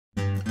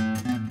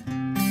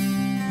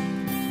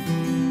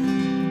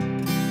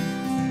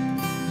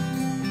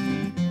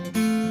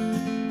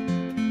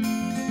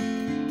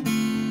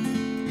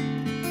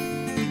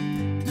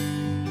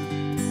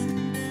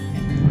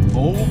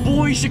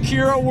boy,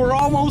 Shakira, we're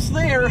almost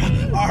there.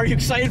 Are you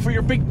excited for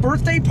your big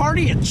birthday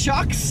party at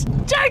Chuck's?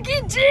 Chuck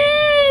E.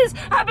 Cheese!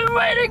 I've been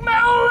waiting my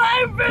whole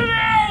life for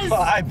this!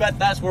 Well, I bet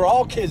that's where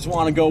all kids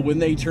want to go when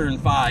they turn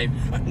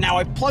 5. Now,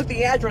 I plugged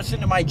the address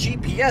into my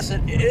GPS,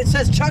 and it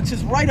says Chuck's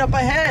is right up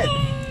ahead.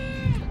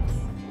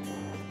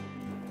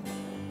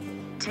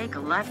 Take a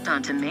left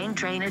onto Main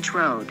Drainage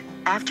Road.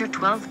 After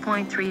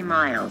 12.3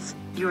 miles,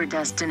 your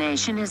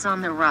destination is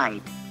on the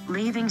right,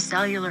 leaving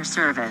cellular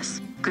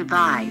service.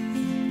 Goodbye.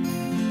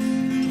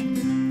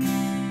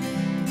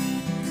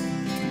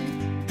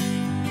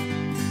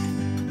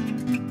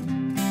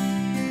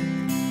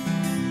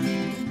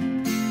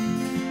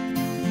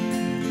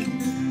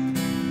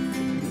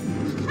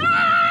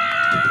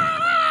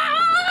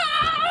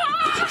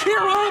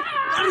 Shakira,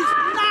 that is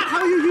not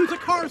how you use a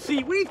car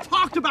seat. We've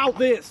talked about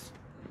this.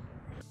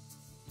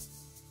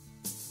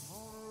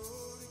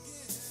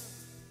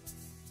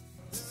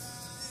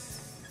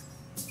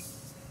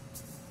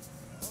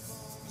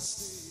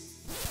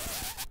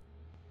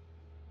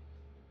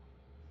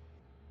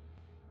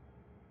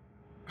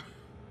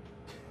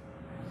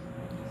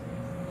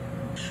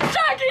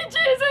 Chuck E.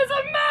 Cheese is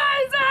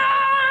amazing!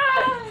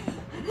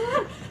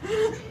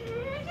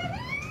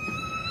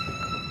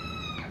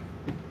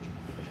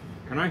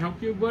 Can I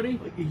help you, buddy?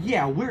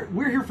 Yeah,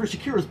 we're here for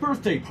Shakira's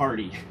birthday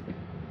party.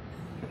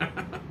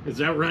 Is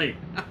that right?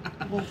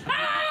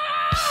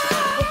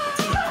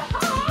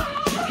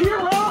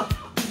 Shakira!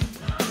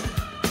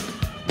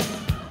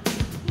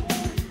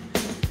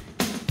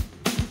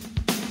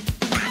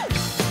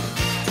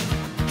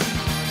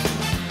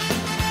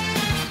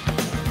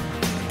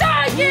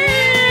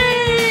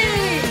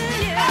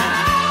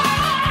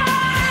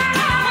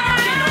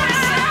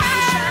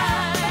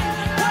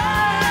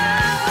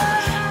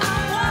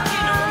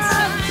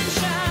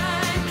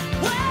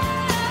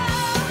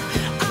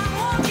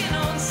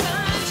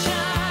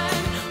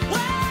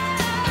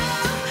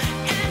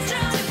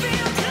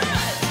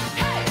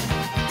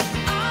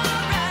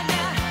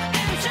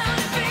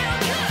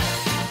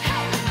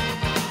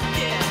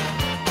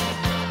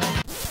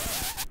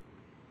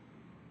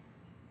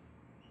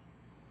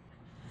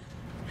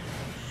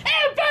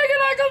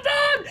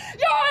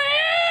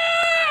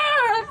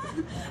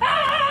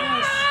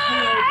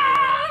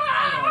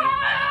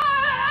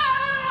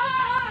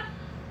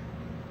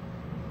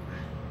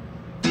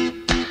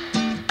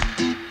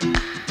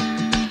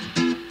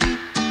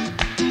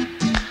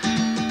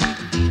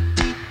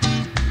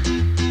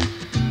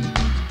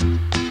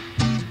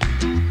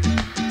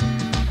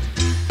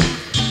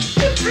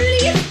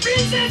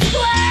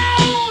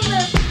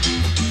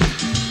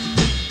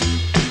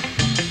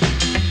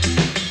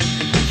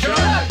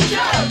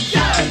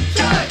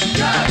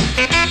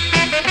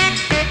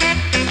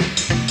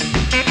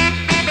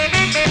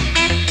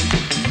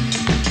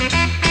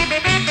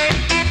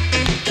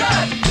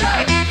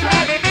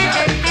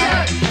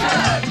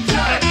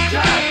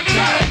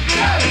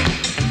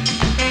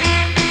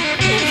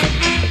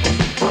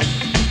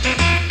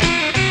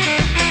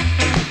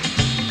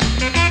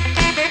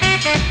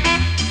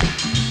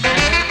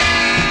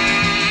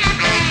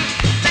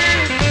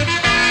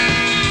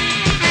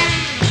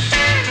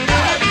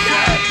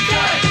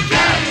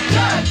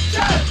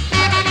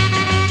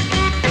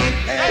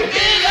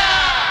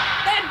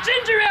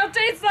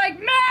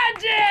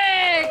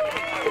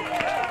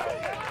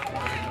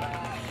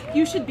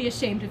 You should be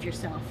ashamed of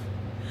yourself.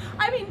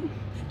 I mean,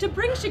 to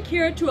bring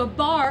Shakira to a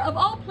bar of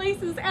all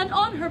places and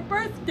on her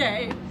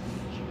birthday.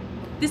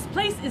 This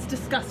place is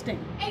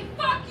disgusting. Hey,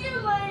 fuck you,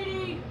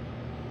 lady!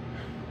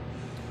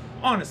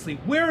 Honestly,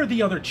 where are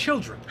the other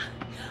children?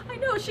 I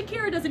know,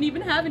 Shakira doesn't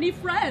even have any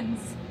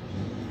friends.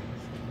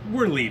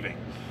 We're leaving.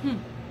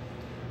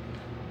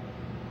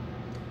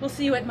 We'll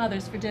see you at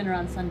Mother's for dinner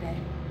on Sunday.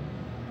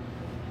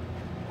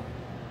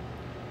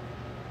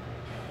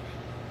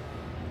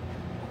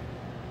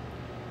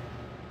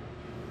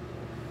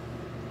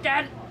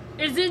 Dad,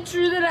 is it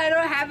true that I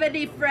don't have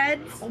any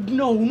friends? Oh,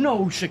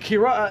 no,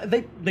 Shakira.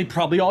 They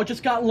probably all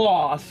just got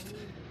lost.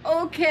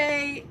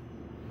 Okay.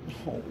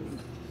 Oh.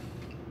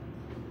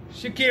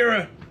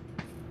 Shakira,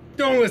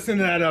 don't listen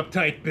to that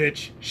uptight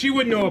bitch. She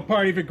wouldn't know a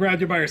party if it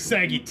grabbed her by her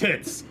saggy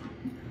tits.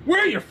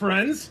 We're your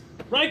friends,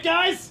 right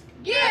guys?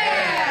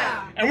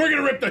 Yeah! And we're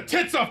gonna rip the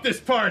tits off this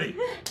party.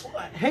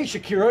 Hey,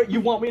 Shakira, you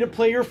want me to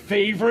play your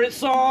favorite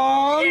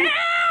song?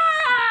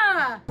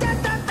 Yeah!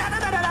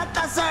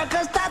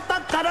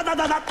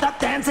 Circus,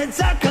 dancing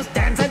circus,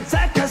 dancing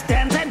circus,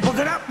 dancing, book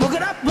it up, book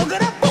it up, book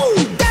it up, boom!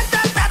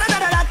 Circus,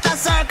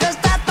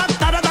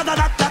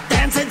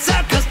 dancing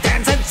circus,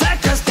 dancing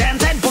circus,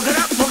 dancing, book it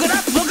up, book it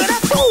up, book it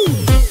up, boom!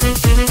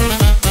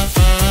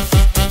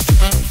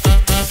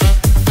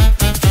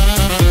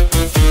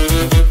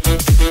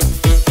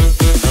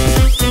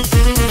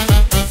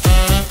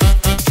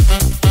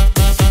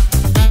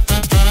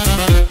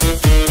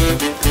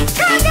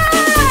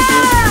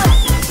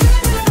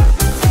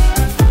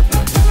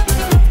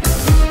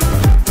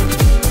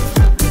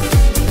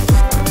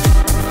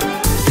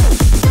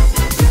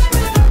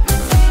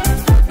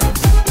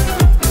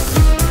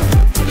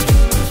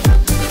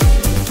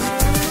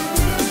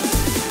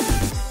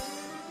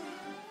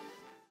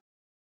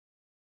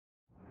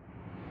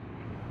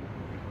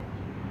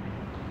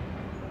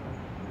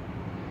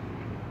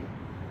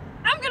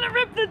 I'm gonna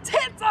rip the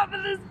tits off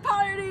of this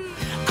party!